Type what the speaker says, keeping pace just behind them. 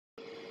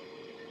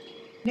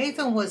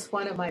Nathan was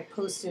one of my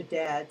poster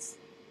dads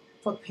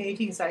for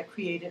paintings I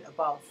created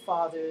about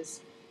fathers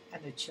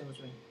and the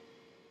children.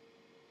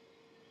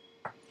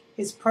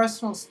 His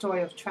personal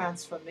story of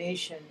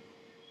transformation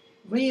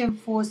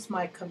reinforced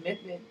my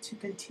commitment to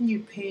continue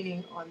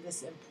painting on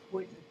this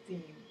important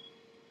theme.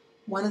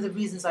 One of the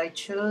reasons I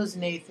chose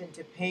Nathan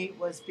to paint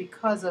was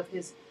because of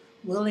his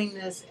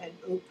willingness and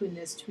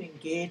openness to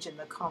engage in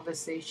the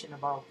conversation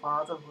about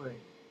fatherhood.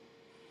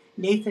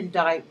 Nathan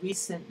died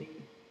recently,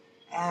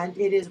 and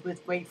it is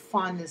with great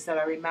fondness that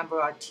I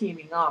remember our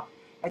teaming up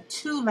at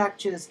two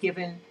lectures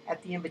given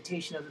at the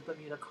invitation of the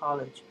Bermuda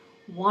College,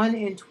 one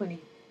in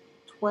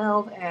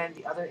 2012 and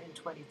the other in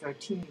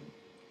 2013.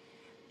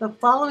 The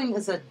following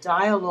is a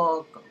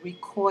dialogue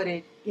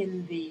recorded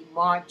in the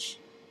March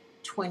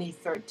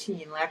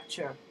 2013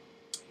 lecture.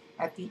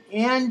 At the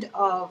end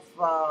of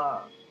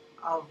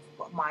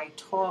my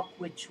talk,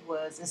 which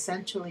was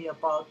essentially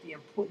about the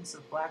importance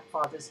of Black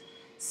fathers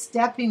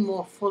stepping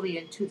more fully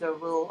into the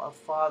role of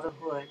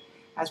fatherhood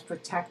as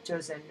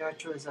protectors and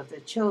nurturers of their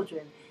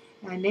children,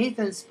 and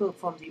Nathan spoke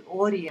from the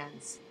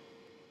audience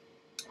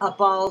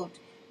about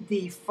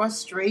the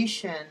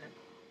frustration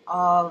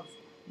of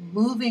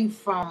moving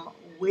from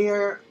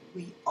where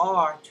we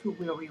are to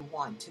where we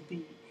want to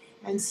be.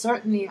 And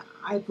certainly,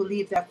 I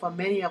believe that for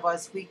many of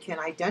us, we can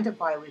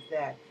identify with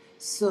that.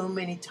 So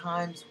many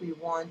times we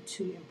want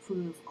to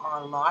improve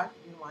our lot,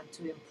 we want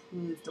to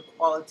improve the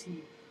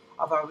quality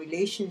of our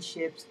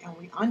relationships, and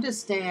we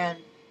understand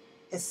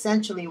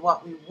essentially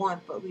what we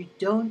want, but we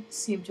don't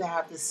seem to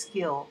have the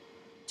skill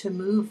to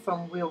move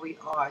from where we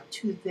are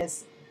to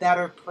this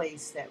better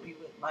place that we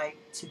would like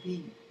to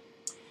be.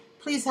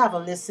 Please have a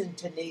listen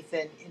to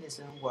Nathan in his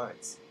own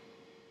words.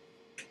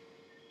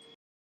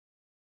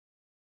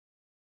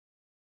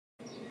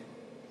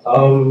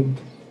 Um,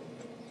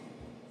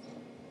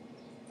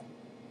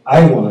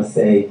 I want to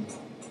say,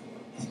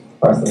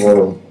 first of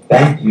all,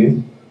 thank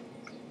you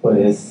for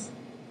this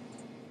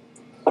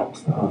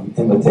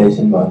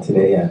invitation about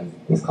today and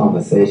this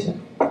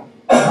conversation.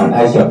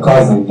 As your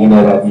cousin, you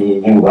know that me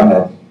and you have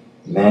had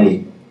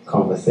many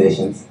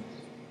conversations,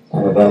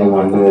 and if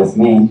anyone knows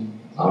me,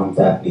 I'm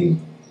definitely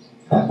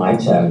had my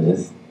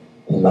challenges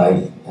in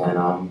life,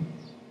 and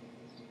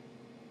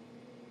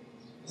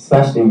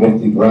especially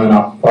with the growing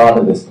up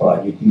fatherless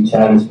part, you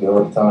challenge me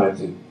all the time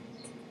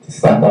to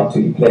step up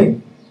to the plate.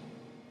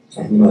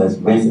 And you know,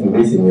 in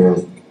recent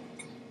years,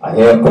 I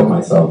have put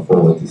myself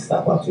forward to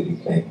step up to the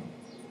plate.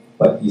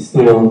 But you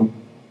still,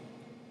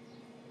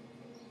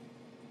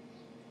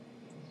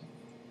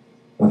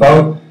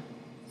 without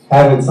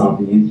having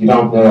something, you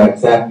don't know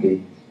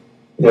exactly,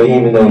 you know,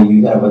 even though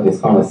you have this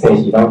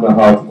conversation, you don't know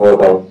how to go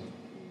about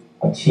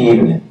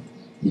achieving it.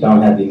 You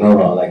don't have the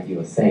know-how, like you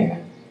were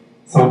saying.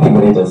 Some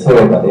people, they just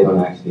heard, but they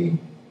don't actually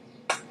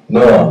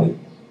know of it.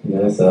 You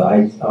know, so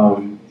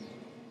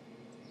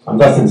I'm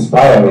just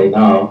inspired right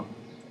now,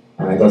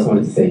 and I just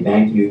wanted to say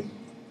thank you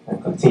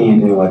and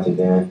continue doing what you're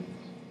doing.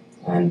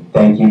 And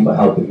thank you for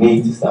helping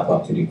me to step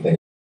up to the plate.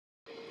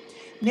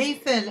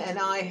 Nathan and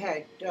I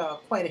had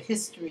quite a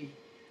history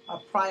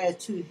prior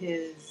to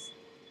his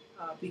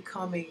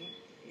becoming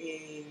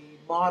a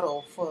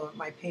model for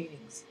my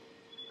paintings.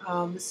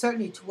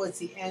 Certainly, towards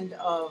the end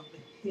of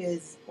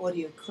his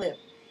audio clip,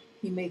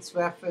 he makes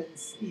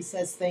reference, he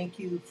says, "Thank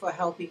you for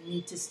helping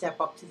me to step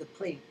up to the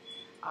plate."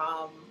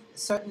 Um,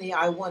 Certainly,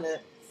 I want to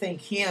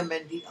thank him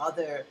and the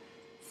other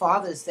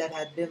fathers that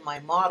had been my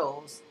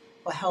models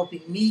for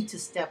helping me to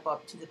step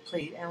up to the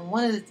plate. And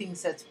one of the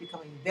things that's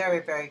becoming very,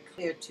 very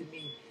clear to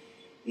me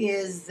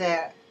is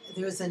that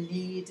there's a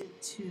need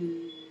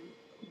to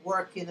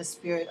work in a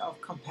spirit of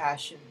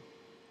compassion.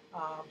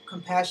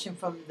 Compassion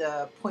from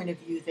the point of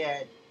view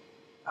that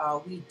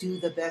we do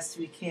the best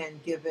we can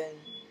given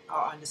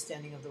our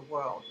understanding of the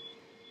world.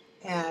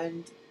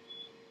 And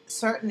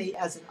certainly,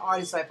 as an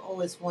artist, I've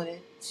always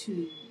wanted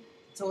to,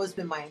 it's always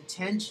been my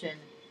intention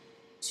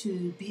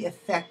to be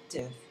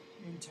effective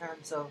in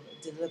terms of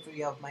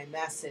delivery of my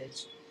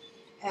message.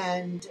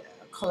 And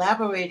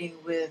collaborating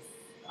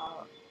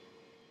uh,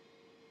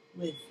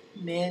 with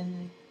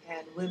men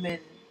and women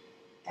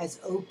as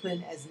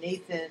open as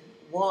Nathan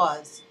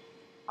was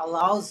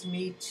allows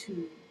me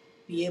to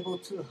be able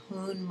to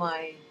hone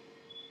my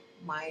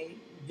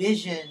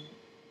vision,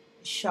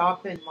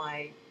 sharpen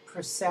my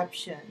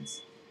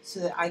perceptions so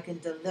that I can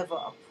deliver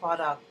a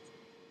product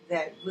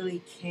that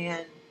really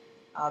can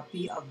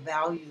be of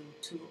value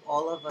to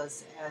all of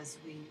us as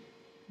we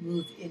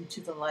move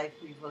into the life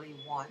we really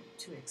want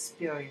to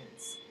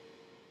experience.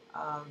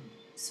 Um,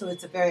 so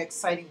it's a very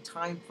exciting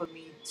time for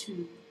me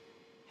to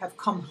have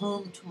come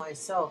home to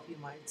myself, you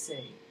might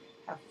say,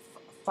 have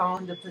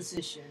found a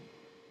position,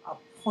 a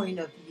point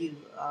of view,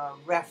 a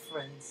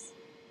reference,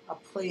 a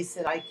place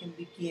that I can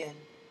begin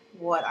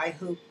what I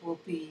hope will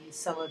be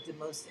some of the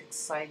most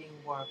exciting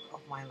work of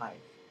my life.